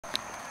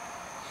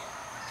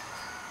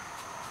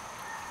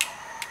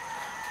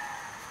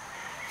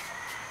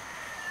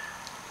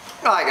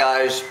Hi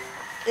guys,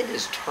 it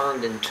has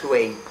turned into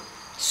a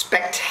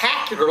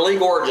spectacularly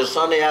gorgeous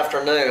Sunday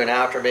afternoon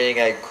after being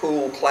a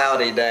cool,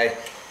 cloudy day.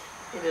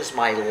 It is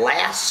my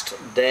last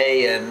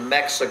day in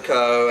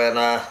Mexico, and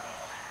I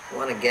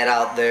want to get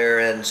out there,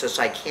 and since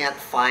I can't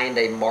find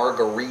a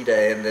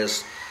margarita in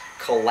this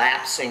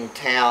collapsing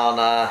town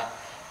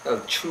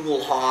of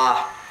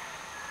Chulha,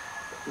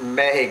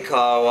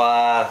 Mexico,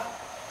 I'm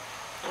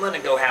going to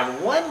go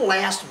have one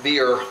last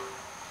beer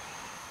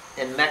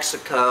in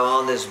Mexico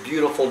on this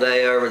beautiful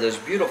day over this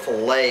beautiful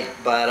lake,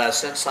 but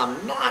since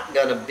I'm not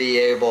going to be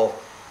able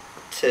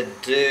to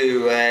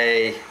do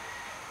a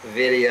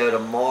video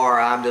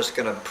tomorrow, I'm just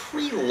going to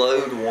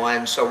preload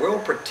one, so we'll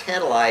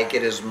pretend like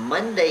it is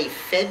Monday,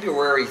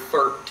 February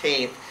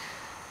 13th.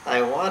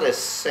 I want to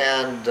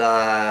send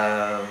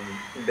a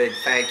big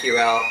thank you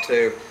out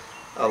to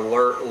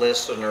alert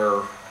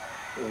listener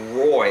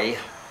Roy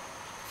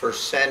for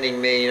sending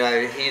me,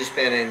 he's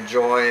been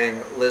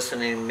enjoying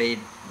listening to me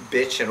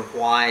bitch and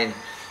whine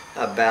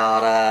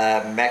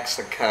about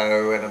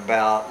Mexico and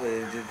about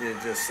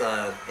this,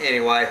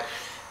 anyway.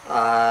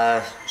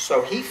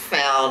 So he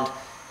found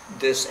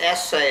this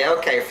essay,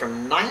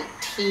 from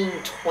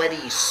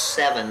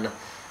 1927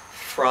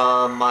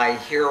 from my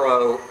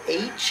hero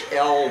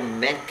H.L.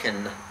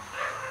 Mencken.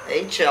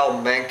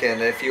 H.L. Mencken,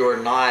 if you are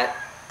not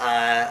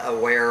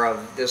aware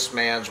of this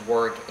man's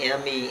work,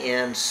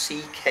 M-E-N-C-K-E-N,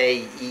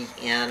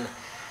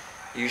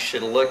 you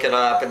should look it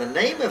up. And the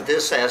name of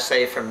this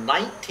essay from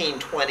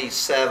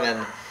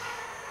 1927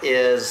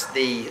 is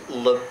the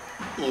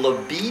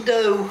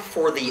Libido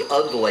for the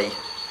Ugly.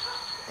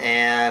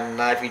 And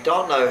if you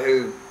don't know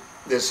who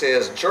this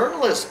is,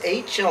 journalist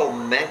H.L.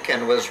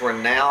 Mencken was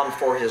renowned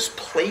for his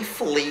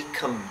playfully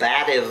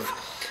combative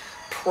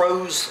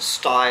prose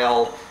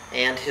style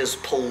and his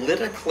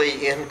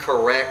politically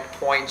incorrect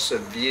points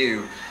of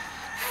view.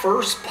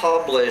 First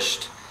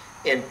published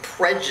in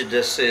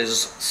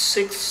Prejudice's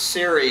 6th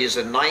series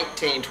in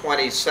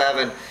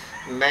 1927,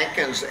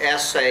 Mencken's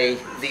essay,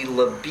 The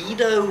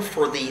Libido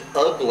for the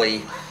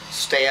Ugly,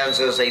 stands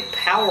as a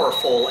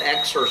powerful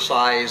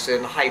exercise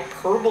in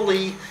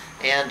hyperbole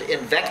and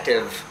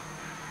invective.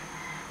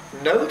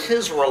 Note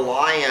his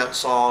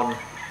reliance on,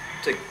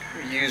 to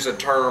use a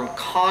term,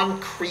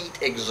 concrete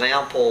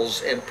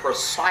examples and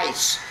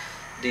precise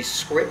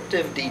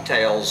descriptive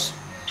details.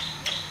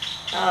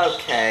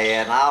 Okay,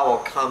 and I will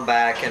come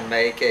back and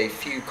make a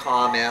few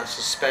comments,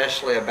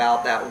 especially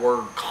about that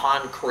word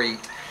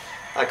concrete,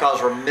 because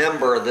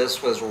remember,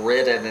 this was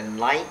written in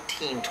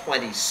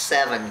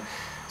 1927.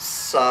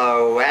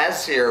 So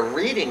as you're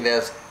reading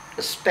this,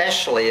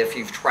 especially if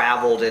you've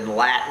traveled in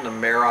Latin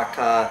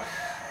America,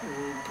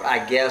 I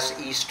guess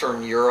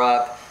Eastern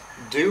Europe,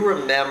 do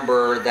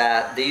remember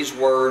that these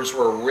words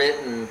were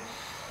written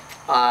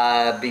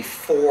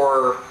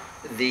before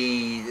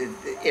the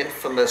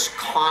infamous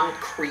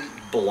concrete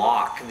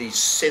block, the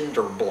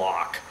cinder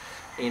block,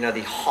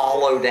 the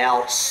hollowed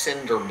out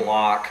cinder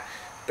block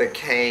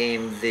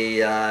became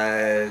the,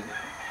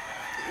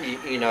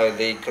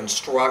 the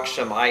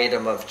construction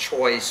item of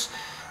choice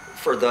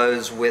for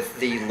those with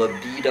the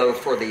libido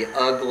for the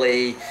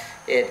ugly.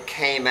 It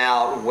came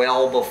out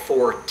well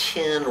before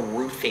tin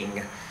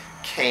roofing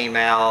came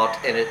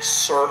out, and it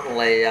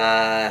certainly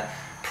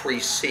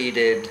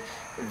preceded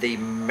the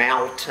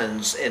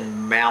mountains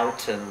and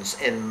mountains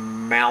and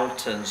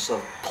mountains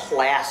of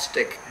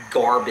plastic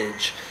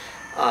garbage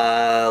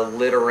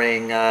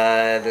littering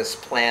this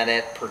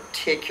planet,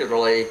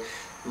 particularly,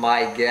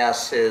 my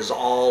guess is,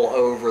 all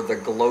over the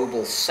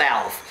global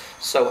south.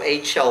 So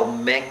H.L.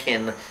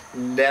 Mencken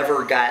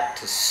never got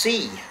to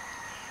see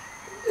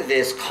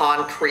this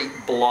concrete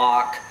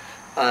block,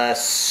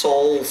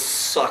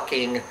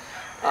 soul-sucking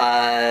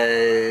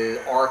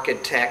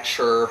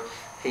architecture.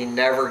 He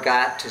never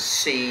got to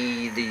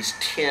see these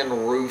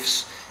tin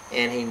roofs,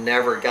 and he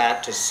never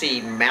got to see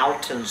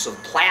mountains of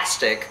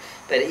plastic.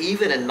 But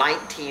even in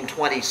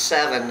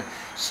 1927,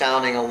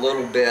 sounding a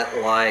little bit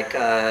like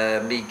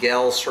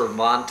Miguel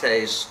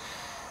Cervantes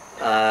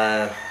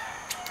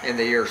in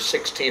the year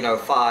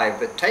 1605.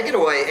 But take it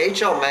away,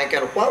 H.L.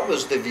 Mencken. What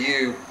was the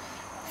view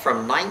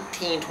from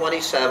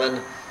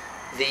 1927,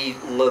 the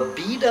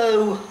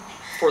libido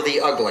for the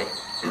ugly?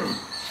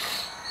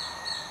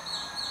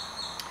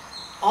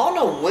 On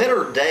a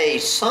winter day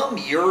some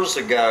years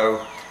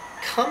ago,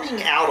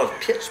 coming out of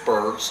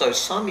Pittsburgh, so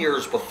some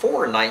years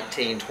before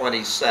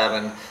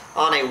 1927,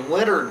 on a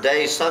winter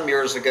day some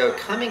years ago,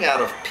 coming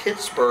out of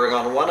Pittsburgh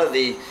on one of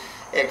the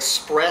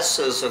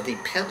expresses of the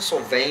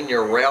Pennsylvania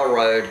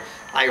Railroad,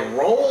 I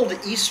rolled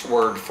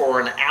eastward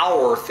for an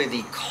hour through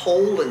the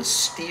coal and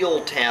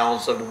steel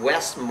towns of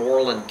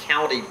Westmoreland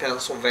County,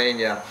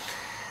 Pennsylvania.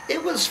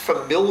 It was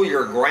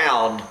familiar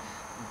ground.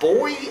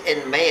 Boy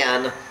and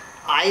man,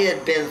 I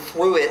had been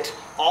through it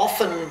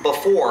often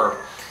before,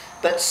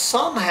 but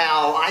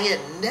somehow I had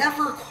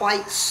never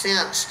quite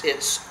sensed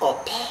its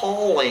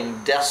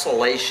appalling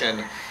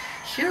desolation.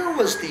 Here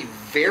was the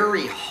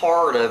very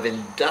heart of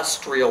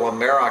industrial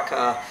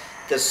America,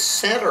 the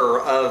center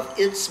of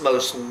its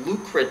most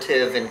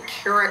lucrative and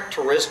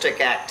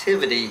characteristic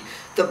activity,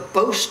 the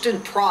boast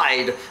and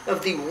pride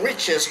of the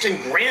richest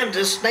and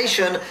grandest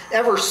nation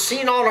ever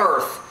seen on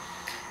earth.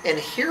 And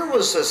here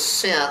was a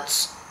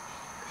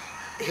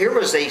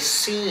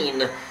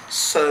scene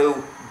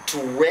so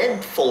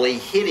dreadfully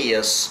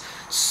hideous,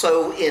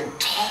 so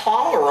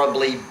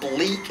intolerably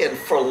bleak and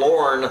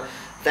forlorn,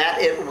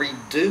 that it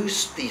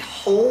reduced the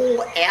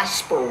whole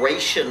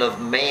aspiration of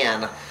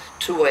man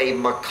to a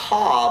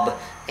macabre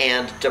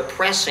and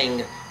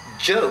depressing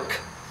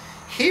joke.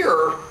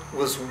 Here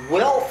was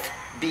wealth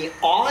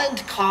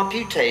beyond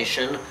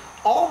computation,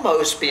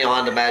 almost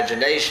beyond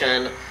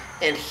imagination,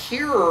 and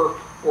here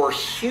were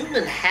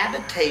human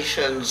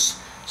habitations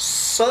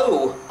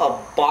so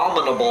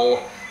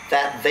abominable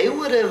that they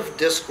would have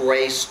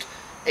disgraced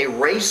a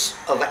race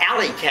of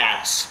alley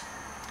cats.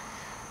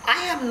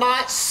 I am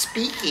not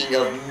speaking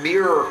of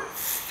mere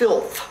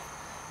filth,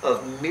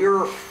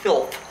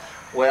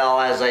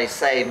 Well, as I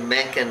say,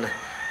 Mencken,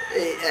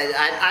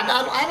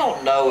 I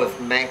don't know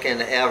if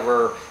Mencken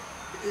ever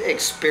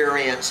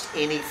experienced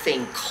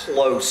anything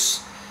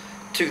close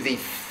to the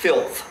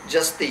filth,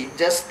 just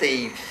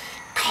the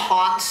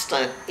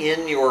constant,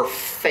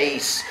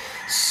 in-your-face,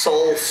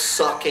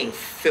 soul-sucking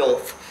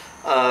filth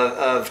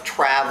of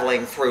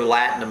traveling through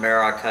Latin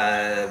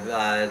America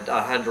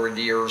 100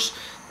 years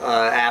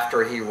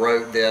after he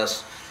wrote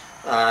this.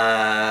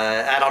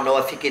 I don't know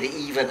if he could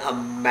even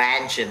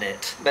imagine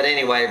it. But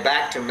anyway,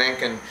 back to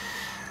Mencken.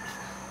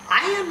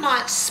 I am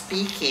not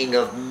speaking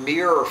of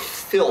mere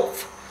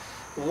filth.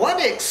 One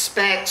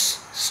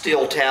expects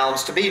steel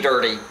towns to be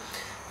dirty.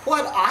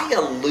 What I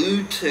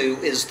allude to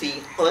is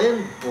the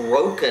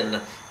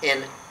unbroken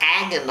and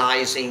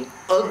agonizing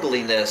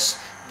ugliness,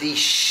 the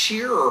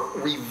sheer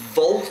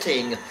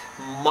revolting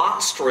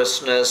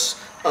monstrousness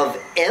of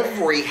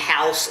every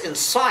house in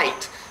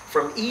sight,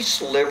 from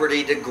East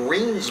Liberty to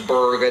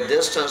Greensburg, a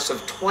distance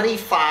of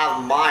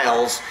 25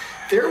 miles.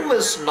 There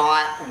was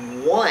not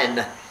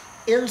one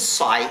in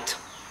sight.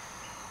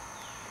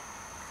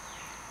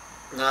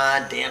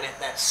 Ah, damn it,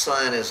 that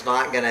sun is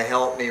not going to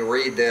help me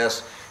read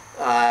this.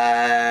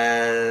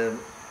 There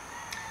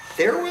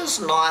was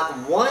not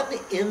one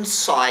in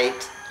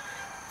sight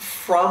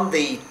from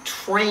the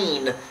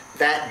train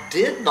that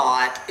did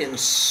not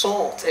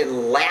insult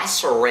and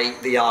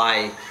lacerate the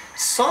eye.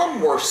 Some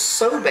were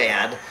so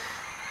bad,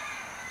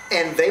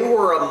 and they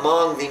were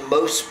among the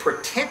most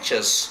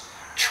pretentious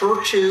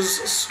churches,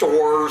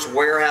 stores,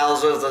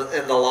 warehouses,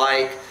 and the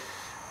like,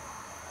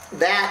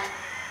 that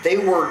they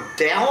were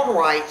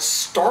downright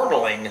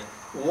startling.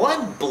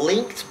 One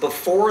blinked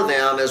before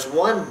them as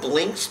one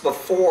blinks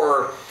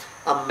before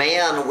a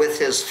man with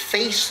his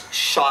face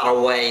shot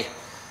away.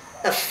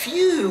 A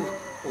few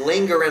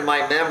linger in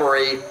my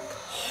memory,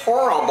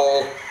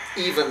 horrible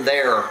even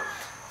there.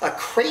 A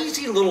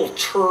crazy little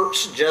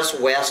church just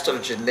west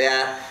of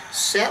Jeanette,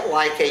 set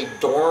like a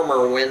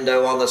dormer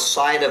window on the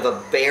side of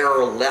a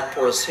bare,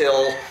 leprous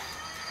hill.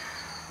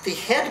 The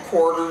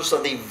headquarters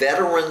of the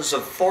Veterans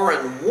of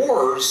Foreign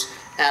Wars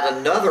at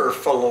another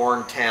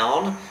forlorn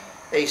town,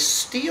 a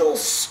steel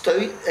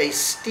stadium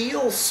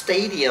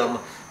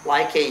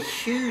like a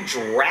huge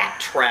rat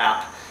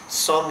trap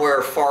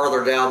somewhere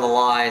farther down the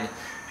line.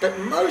 But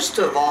most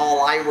of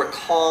all, I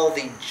recall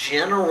the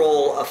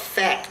general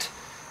effect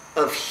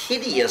of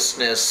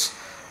hideousness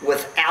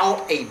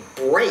without a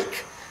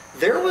break.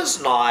 There was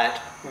not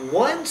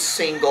one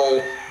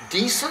single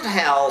decent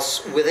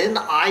house within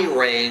eye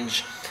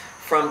range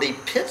from the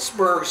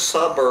Pittsburgh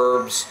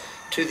suburbs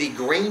to the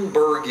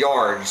Greenberg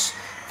yards.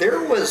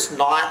 There was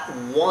not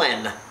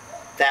one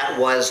that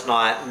was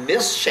not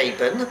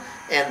misshapen,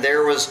 and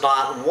there was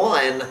not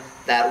one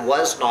that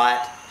was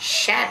not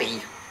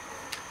shabby.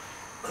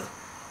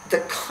 The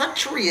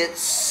country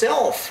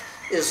itself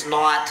is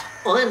not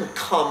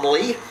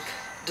uncomely,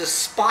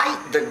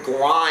 despite the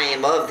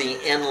grime of the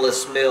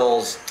endless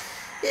mills.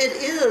 It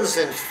is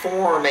in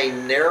form a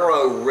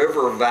narrow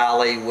river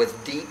valley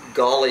with deep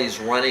gullies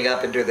running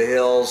up into the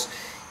hills.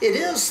 It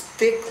is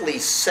thickly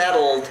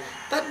settled,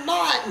 but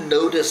not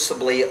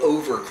noticeably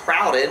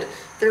overcrowded.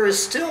 There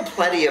is still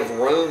plenty of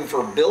room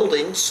for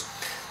buildings,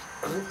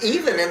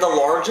 even in the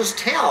largest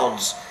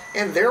towns,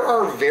 and there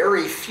are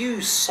very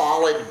few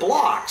solid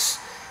blocks.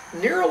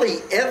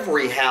 Nearly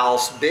every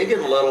house, big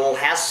and little,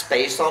 has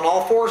space on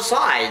all four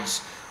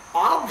sides.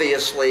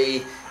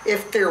 Obviously,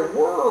 if there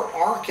were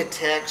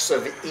architects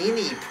of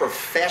any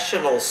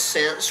professional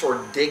sense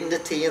or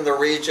dignity in the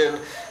region,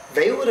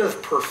 they would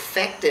have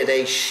perfected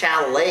a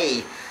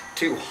chalet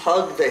to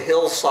hug the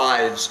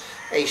hillsides,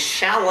 a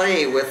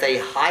chalet with a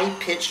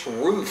high-pitched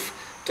roof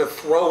to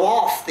throw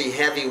off the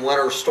heavy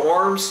winter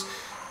storms,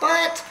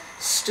 but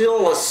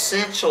still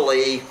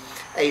essentially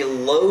a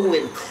low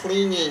and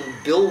clinging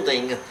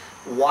building,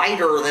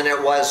 wider than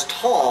it was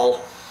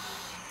tall.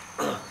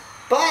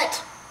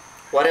 But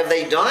what have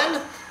they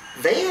done?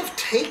 They have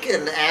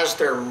taken as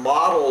their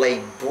model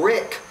a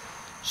brick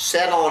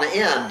set on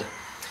end.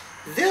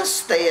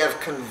 This they have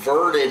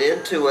converted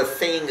into a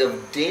thing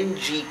of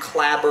dingy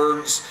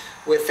clapboards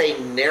with a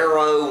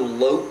narrow,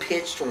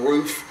 low-pitched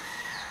roof,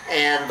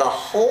 and the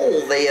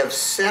whole they have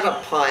set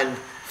upon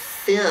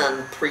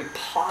thin,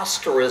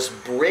 preposterous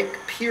brick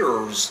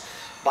piers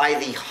by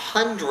the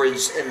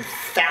hundreds and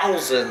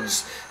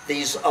thousands.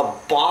 These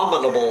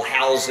abominable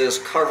houses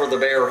cover the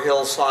bare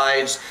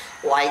hillsides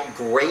like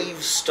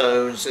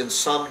gravestones in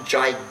some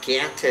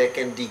gigantic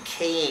and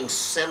decaying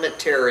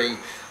cemetery.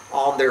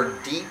 On their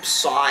deep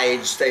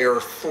sides, they are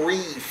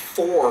 3,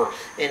 4,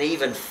 and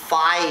even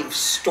 5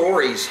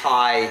 stories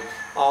high.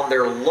 On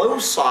their low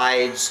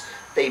sides,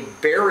 they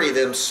bury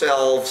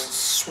themselves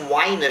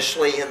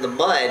swinishly in the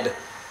mud.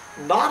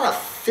 Not a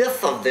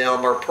fifth of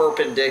them are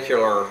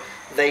perpendicular.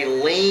 They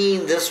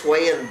lean this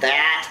way and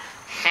that,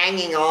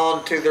 hanging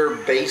on to their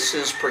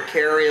bases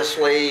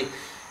precariously,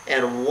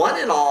 and one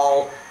and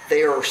all,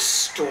 they are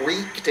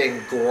streaked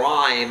in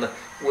grime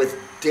with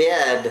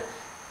dead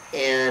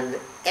and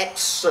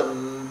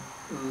eczematous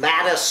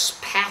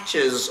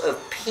patches of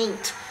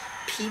paint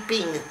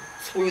peeping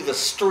through the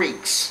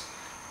streaks.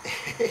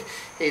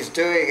 He's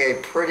doing a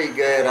pretty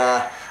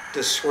good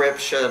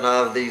description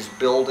of these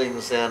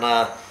buildings in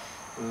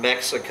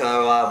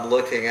Mexico I'm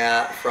looking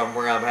at from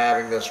where I'm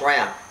having this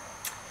rant.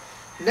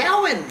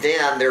 Now and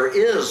then there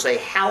is a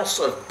house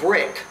of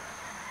brick,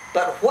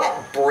 but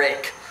what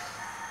brick?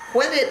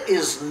 When it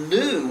is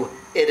new,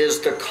 it is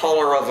the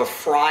color of a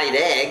fried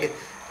egg.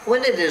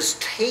 When it is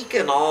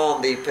taken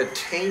on the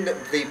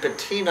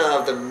patina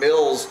of the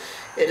mills,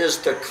 it is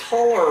the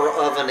color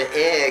of an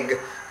egg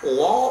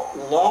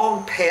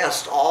long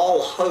past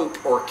all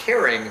hope or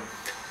caring.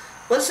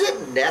 Was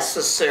it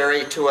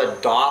necessary to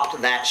adopt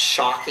that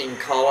shocking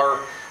color?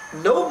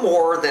 No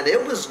more than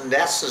it was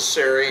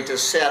necessary to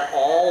set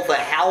all the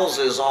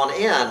houses on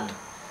end.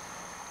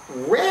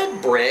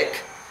 Red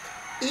brick,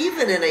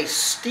 even in a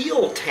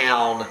steel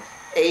town,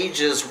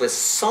 ages with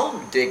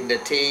some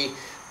dignity.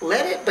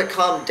 Let it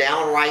become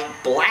downright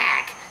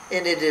black,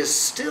 and it is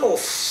still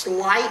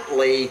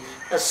slightly,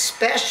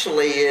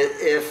 especially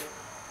if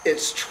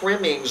its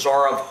trimmings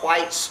are of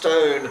white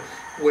stone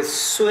with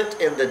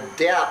soot in the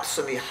depths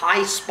and the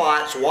high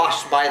spots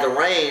washed by the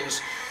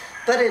rains.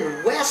 But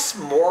in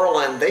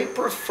Westmoreland, they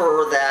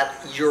prefer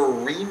that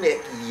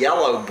uremic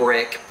yellow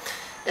brick,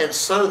 and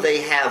so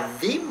they have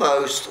the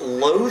most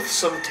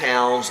loathsome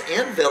towns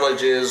and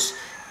villages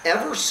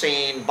ever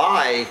seen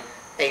by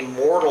a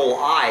mortal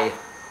eye.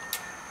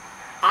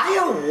 I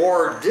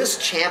award this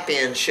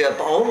championship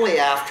only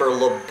after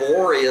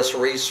laborious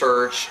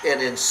research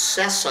and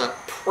incessant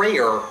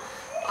prayer.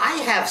 I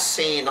have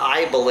seen,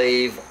 I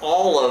believe,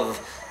 all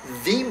of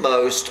the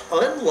most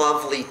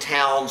unlovely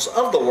towns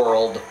of the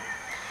world,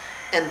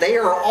 and they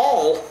are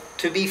all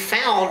to be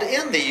found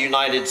in the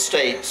United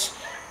States.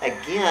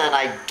 Again,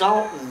 I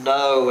don't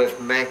know if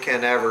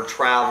Mencken ever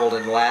traveled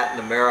in Latin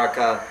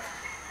America.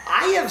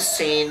 I have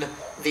seen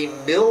the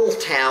mill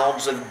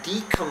towns of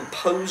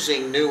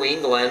decomposing New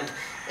England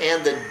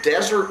and the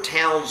desert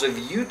towns of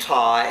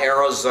Utah,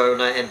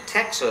 Arizona, and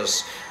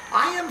Texas.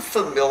 I am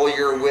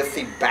familiar with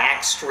the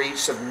back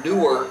streets of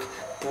Newark,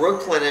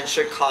 Brooklyn, and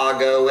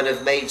Chicago, and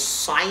have made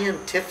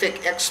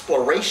scientific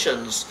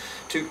explorations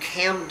to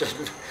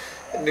Camden,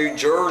 New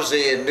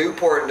Jersey, and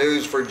Newport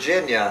News,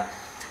 Virginia.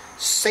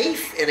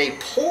 Safe in a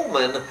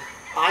Pullman,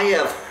 I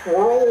have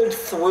whirled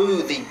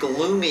through the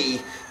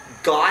gloomy,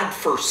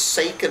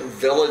 God-forsaken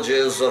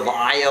villages of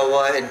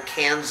Iowa and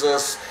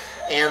Kansas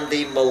and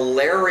the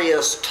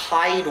malarious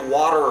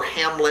tidewater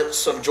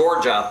hamlets of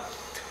Georgia.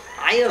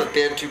 I have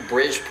been to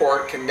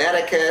Bridgeport,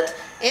 Connecticut,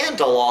 and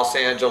to Los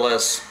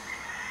Angeles,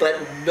 but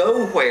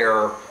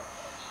nowhere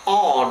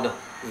on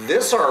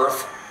this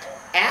earth,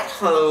 at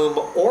home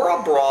or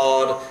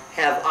abroad,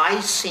 have I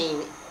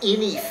seen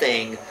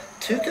anything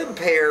to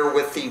compare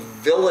with the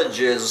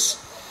villages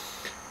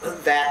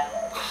that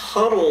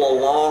huddle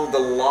along the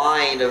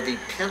line of the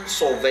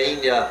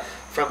Pennsylvania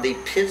from the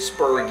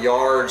Pittsburgh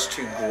yards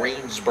to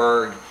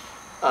Greensburg.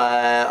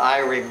 I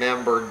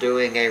remember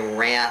doing a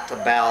rant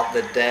about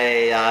the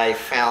day I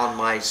found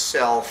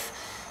myself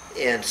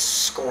in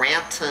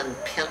Scranton,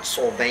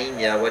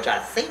 Pennsylvania, which I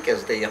think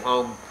is the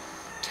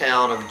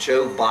hometown of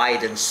Joe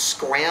Biden.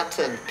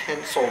 Scranton,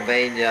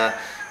 Pennsylvania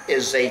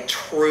is a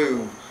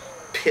true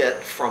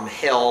pit from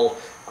hell.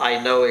 I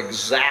know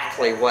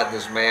exactly what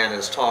this man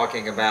is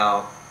talking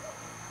about.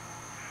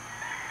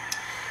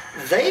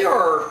 They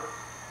are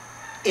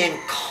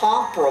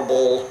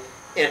incomparable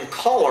in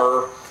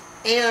color,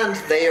 and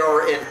they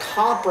are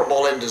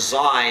incomparable in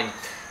design.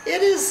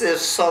 It is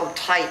as some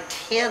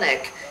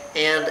titanic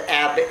and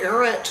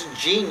aberrant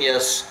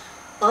genius,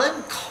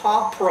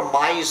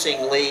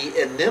 uncompromisingly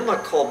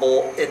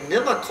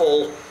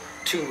inimical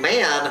to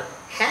man,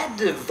 had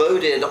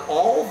devoted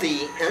all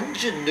the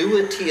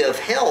ingenuity of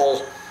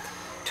hell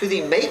to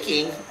the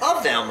making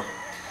of them.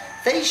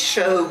 They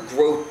show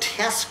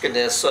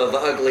grotesqueness of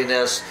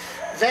ugliness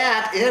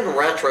that, in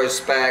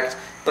retrospect,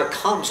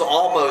 becomes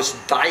almost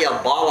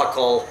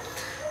diabolical.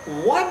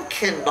 One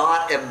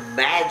cannot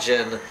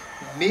imagine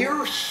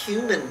mere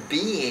human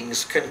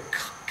beings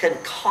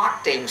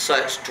concocting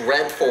such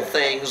dreadful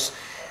things,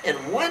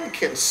 and one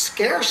can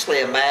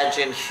scarcely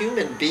imagine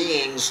human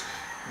beings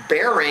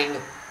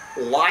bearing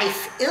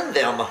life in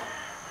them.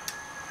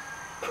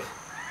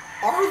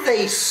 Are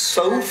they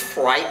so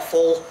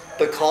frightful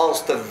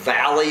because the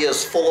valley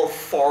is full of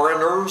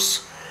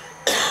foreigners,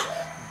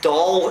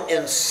 dull,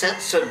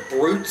 insensate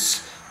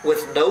brutes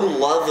with no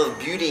love of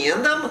beauty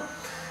in them?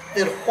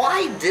 Then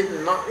why did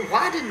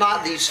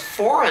not these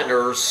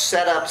foreigners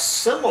set up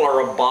similar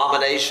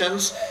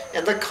abominations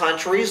in the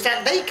countries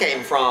that they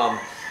came from?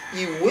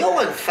 You will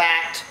in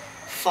fact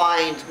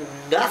find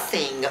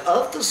nothing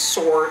of the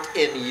sort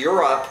in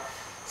Europe,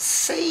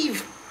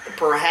 save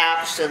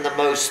perhaps in the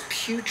most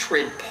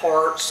putrid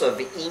parts of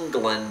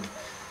England.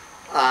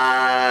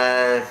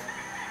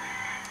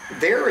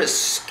 There is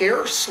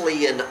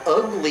scarcely an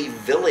ugly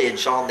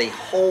village on the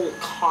whole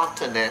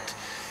continent.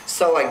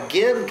 So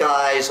again,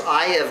 guys,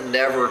 I have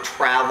never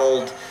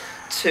traveled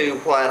to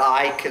what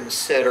I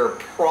consider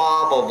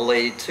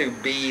probably to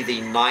be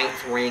the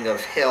ninth ring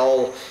of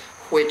hell,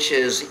 which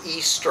is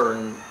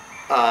Eastern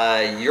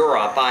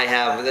Europe.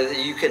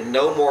 You could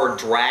no more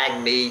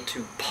drag me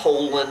to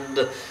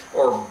Poland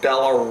or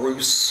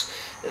Belarus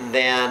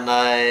than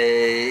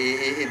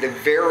the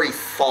very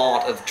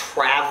thought of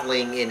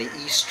traveling in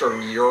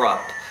Eastern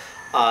Europe.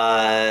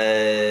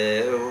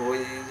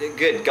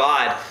 Good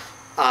God.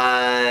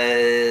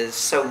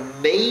 So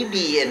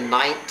maybe in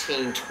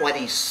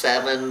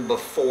 1927,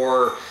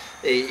 before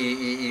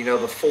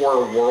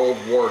before World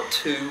War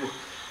II,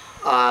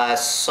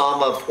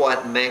 some of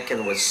what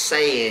Mencken was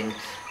saying,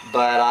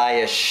 but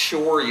I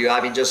assure you,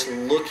 I mean, just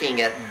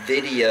looking at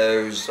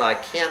videos, I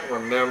can't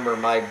remember,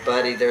 my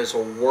buddy, there's a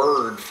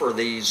word for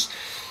these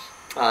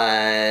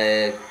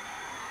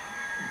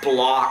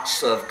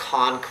blocks of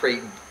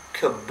concrete,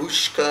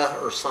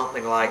 kabushka or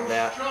something like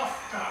that.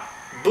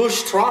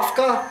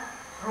 Bushtrofka?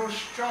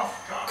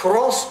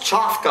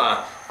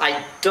 Khrushchevka.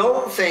 I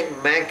don't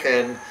think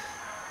Mencken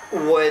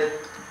would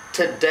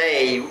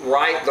today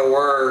write the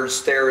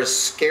words, "There is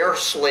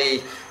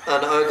scarcely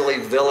an ugly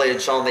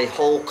village on the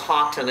whole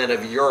continent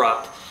of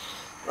Europe."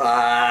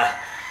 The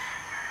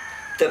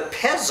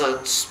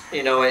peasants,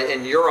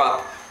 in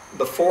Europe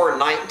before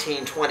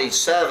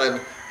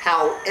 1927,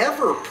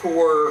 however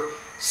poor,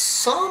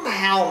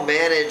 somehow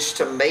managed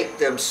to make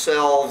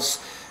themselves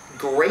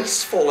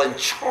graceful and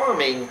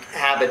charming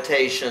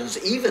habitations,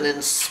 even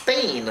in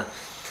Spain.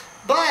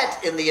 But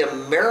in the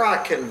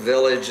American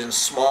village and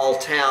small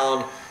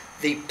town,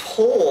 the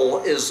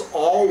pull is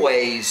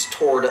always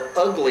toward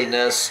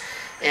ugliness,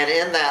 and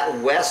in that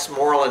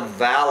Westmoreland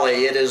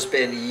Valley, it has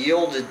been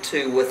yielded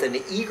to with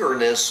an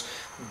eagerness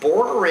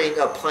bordering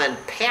upon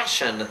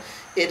passion.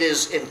 It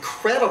is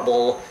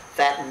incredible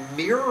that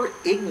mere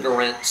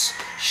ignorance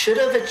should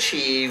have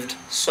achieved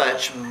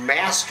such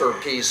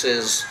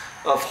masterpieces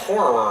of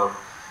horror.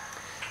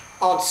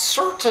 On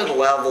certain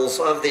levels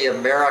of the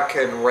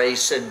American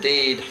race,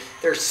 indeed,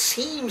 there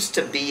seems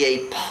to be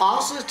a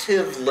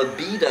positive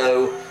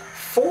libido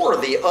for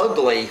the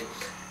ugly,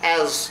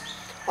 as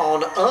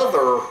on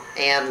other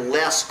and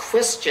less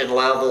Christian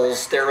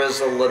levels, there is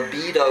a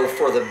libido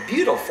for the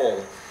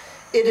beautiful.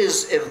 It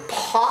is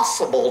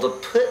impossible to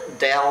put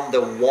down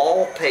the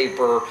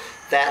wallpaper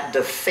that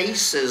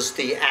defaces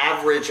the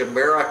average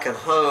American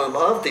home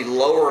of the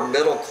lower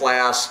middle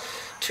class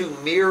to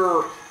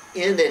mere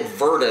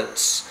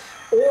inadvertence,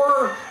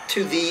 or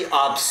to the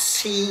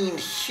obscene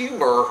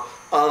humor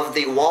of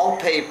the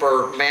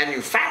wallpaper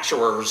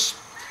manufacturers.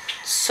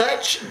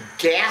 Such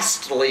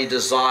ghastly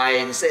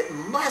designs, it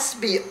must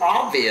be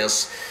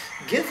obvious,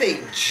 give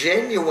a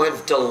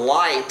genuine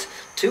delight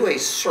to a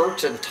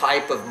certain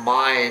type of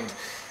mind.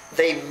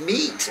 They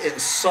meet in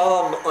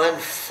some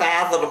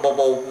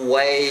unfathomable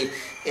way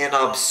in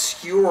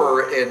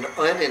obscure and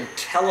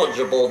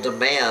unintelligible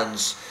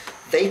demands.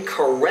 They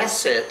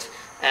caress it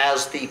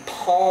as the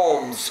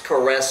palms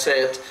caress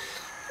it,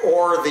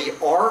 or the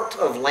art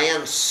of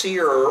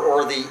Landseer,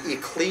 or the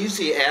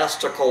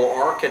ecclesiastical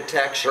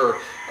architecture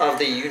of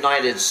the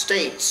United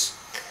States.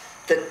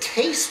 The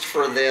taste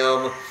for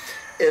them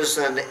is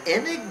an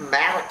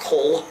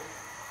enigmatical,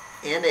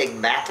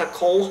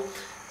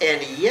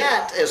 and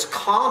yet as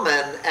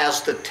common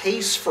as the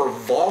taste for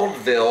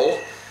vaudeville,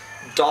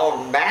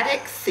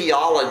 dogmatic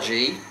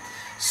theology,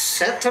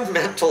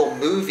 sentimental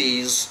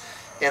movies,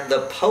 and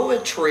the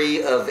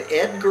poetry of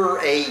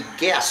Edgar A.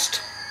 Guest,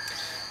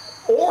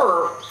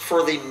 or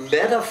for the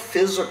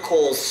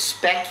metaphysical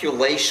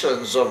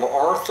speculations of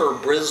Arthur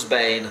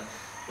Brisbane.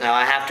 Now,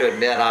 I have to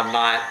admit, I'm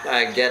not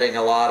getting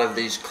a lot of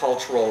these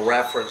cultural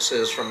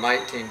references from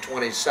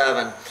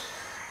 1927.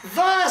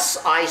 Thus,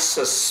 I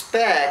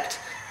suspect,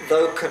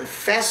 though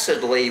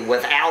confessedly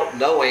without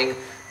knowing,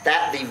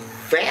 that the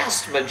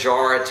vast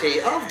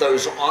majority of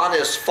those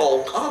honest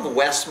folk of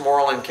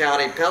Westmoreland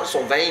County,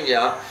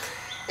 Pennsylvania,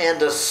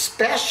 and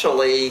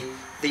especially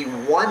the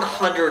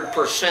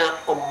 100%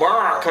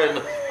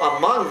 American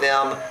among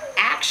them,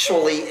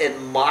 actually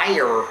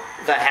admire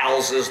the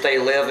houses they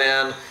live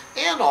in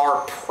and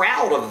are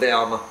proud of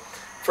them.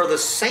 For the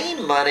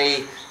same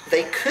money,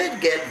 they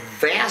could get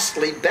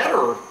vastly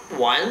better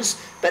ones,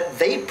 but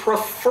they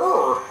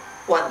prefer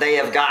what they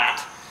have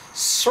got.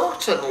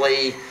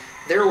 Certainly,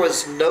 there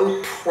was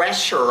no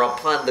pressure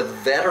upon the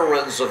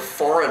veterans of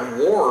foreign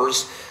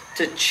wars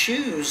to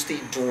choose the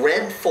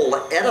dreadful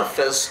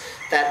edifice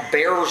that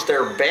bears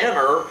their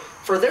banner,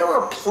 for there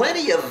are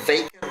plenty of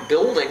vacant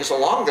buildings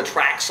along the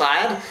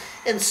trackside,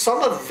 and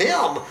some of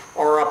them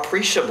are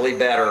appreciably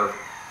better.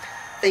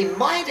 They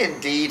might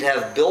indeed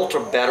have built a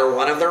better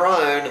one of their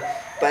own,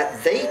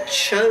 but they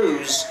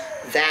chose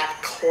that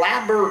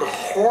clabbered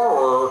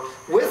horror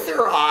with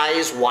their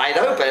eyes wide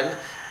open,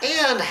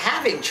 and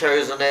having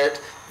chosen it,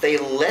 they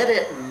let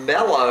it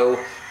mellow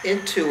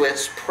into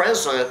its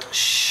present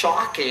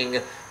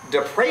shocking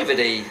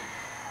depravity.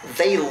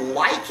 They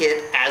like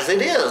it as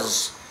it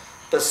is.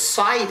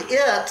 Beside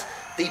it,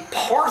 the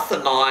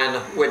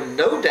Parthenon would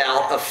no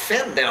doubt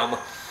offend them.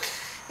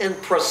 In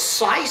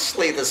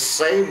precisely the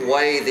same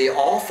way, the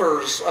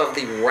authors of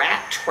the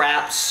Rat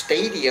Trap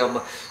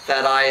Stadium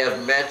that I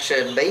have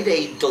mentioned made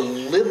a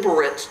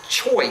deliberate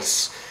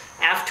choice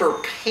after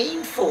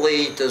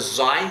painfully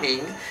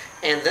designing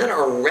and then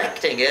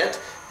erecting it.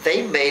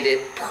 They made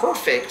it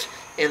perfect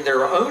in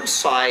their own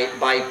sight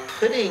by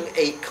putting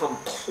a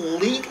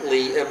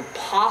completely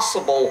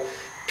impossible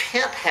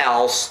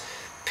penthouse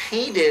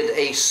painted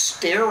a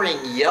staring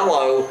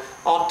yellow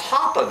on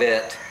top of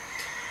it.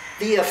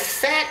 The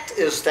effect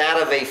is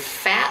that of a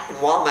fat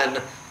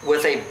woman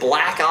with a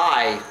black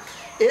eye.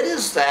 It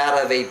is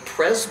that of a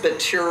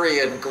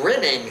Presbyterian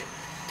grinning,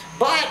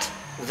 but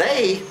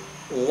they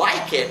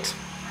like it.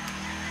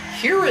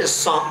 Here is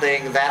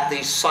something that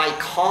the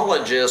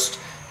psychologists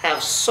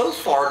have so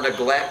far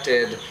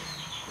neglected: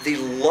 the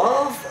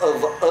love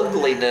of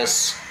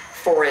ugliness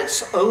for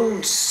its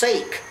own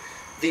sake,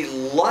 the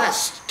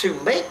lust to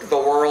make the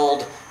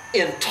world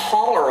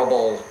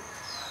intolerable.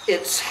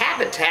 Its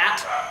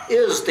habitat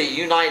is the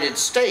United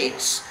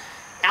States.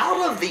 Out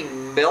of the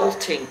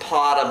melting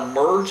pot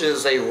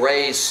emerges a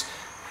race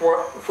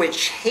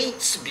which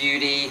hates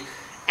beauty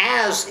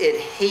as it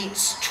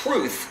hates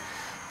truth.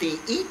 The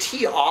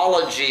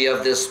etiology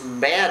of this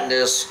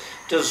madness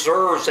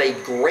deserves a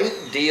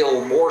great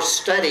deal more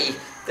study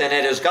than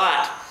it has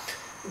got.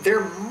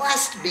 There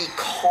must be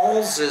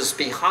causes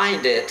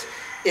behind it.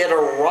 It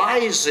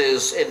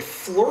arises and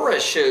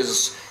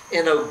flourishes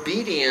in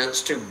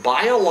obedience to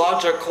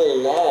biological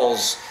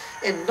laws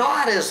and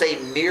not as a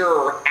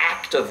mere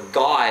act of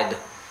God.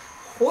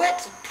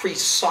 What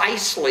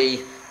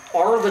precisely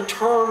are the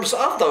terms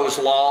of those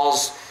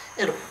laws,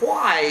 and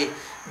why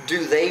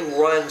do they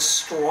run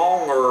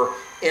stronger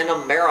in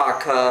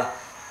America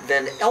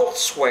than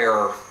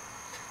elsewhere?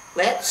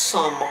 Let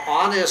some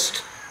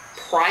honest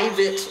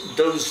private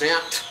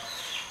docent,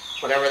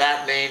 whatever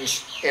that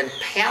means, in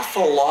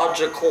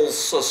pathological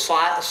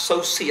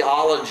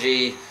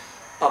sociology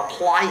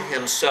apply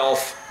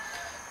himself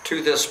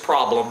to this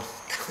problem.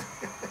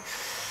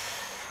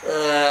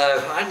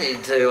 I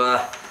need to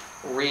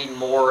read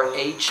more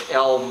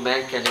H.L.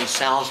 Mencken. He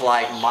sounds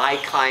like my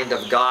kind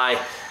of guy.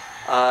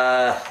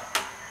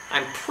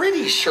 I'm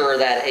pretty sure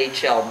that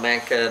H.L.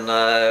 Mencken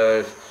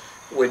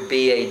would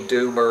be a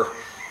doomer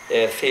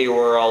if he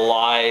were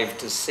alive,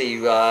 to see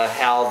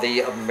how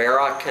the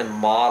American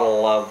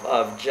model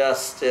of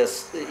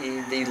justice,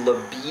 the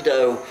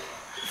libido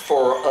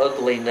for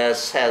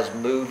ugliness, has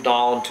moved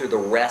on to the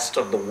rest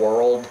of the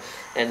world,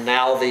 and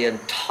now the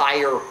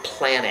entire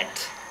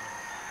planet.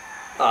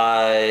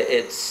 I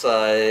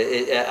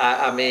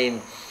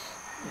mean,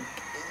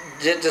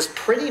 just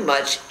pretty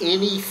much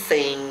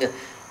anything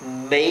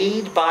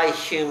made by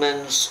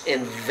humans,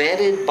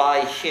 invented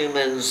by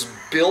humans,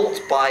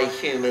 built by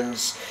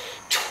humans,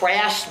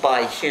 trashed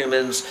by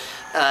humans,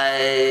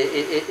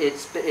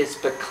 it's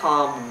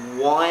become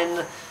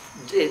one.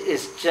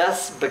 It's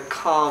just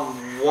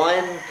become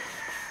one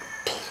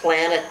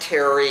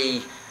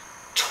planetary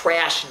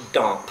trash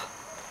dump.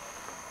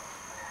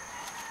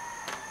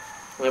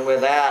 And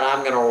with that,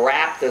 I'm going to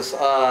wrap this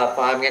up.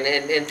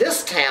 In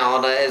this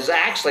town is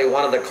actually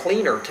one of the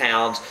cleaner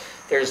towns.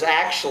 There's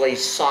actually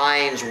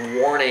signs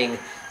warning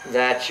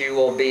that you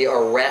will be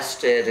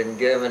arrested and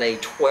given a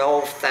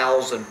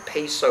 12,000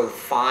 peso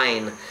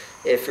fine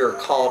if you're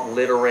caught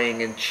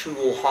littering in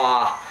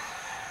Chulha,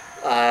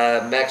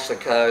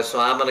 Mexico. So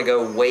I'm going to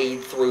go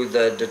wade through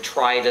the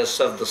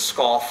detritus of the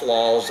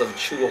scofflaws of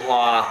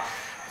Chulha,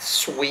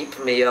 sweep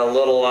me a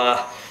little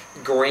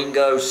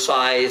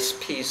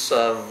gringo-sized piece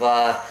of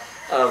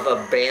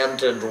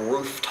abandoned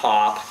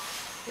rooftop,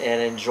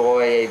 and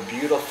enjoy a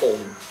beautiful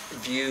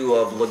view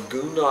of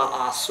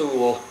Laguna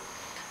Azul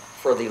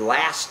for the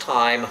last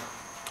time.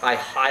 I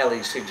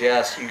highly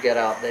suggest you get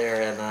out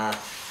there and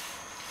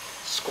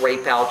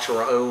scrape out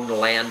your own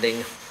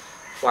landing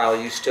while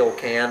you still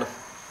can.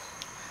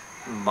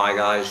 Bye,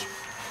 guys.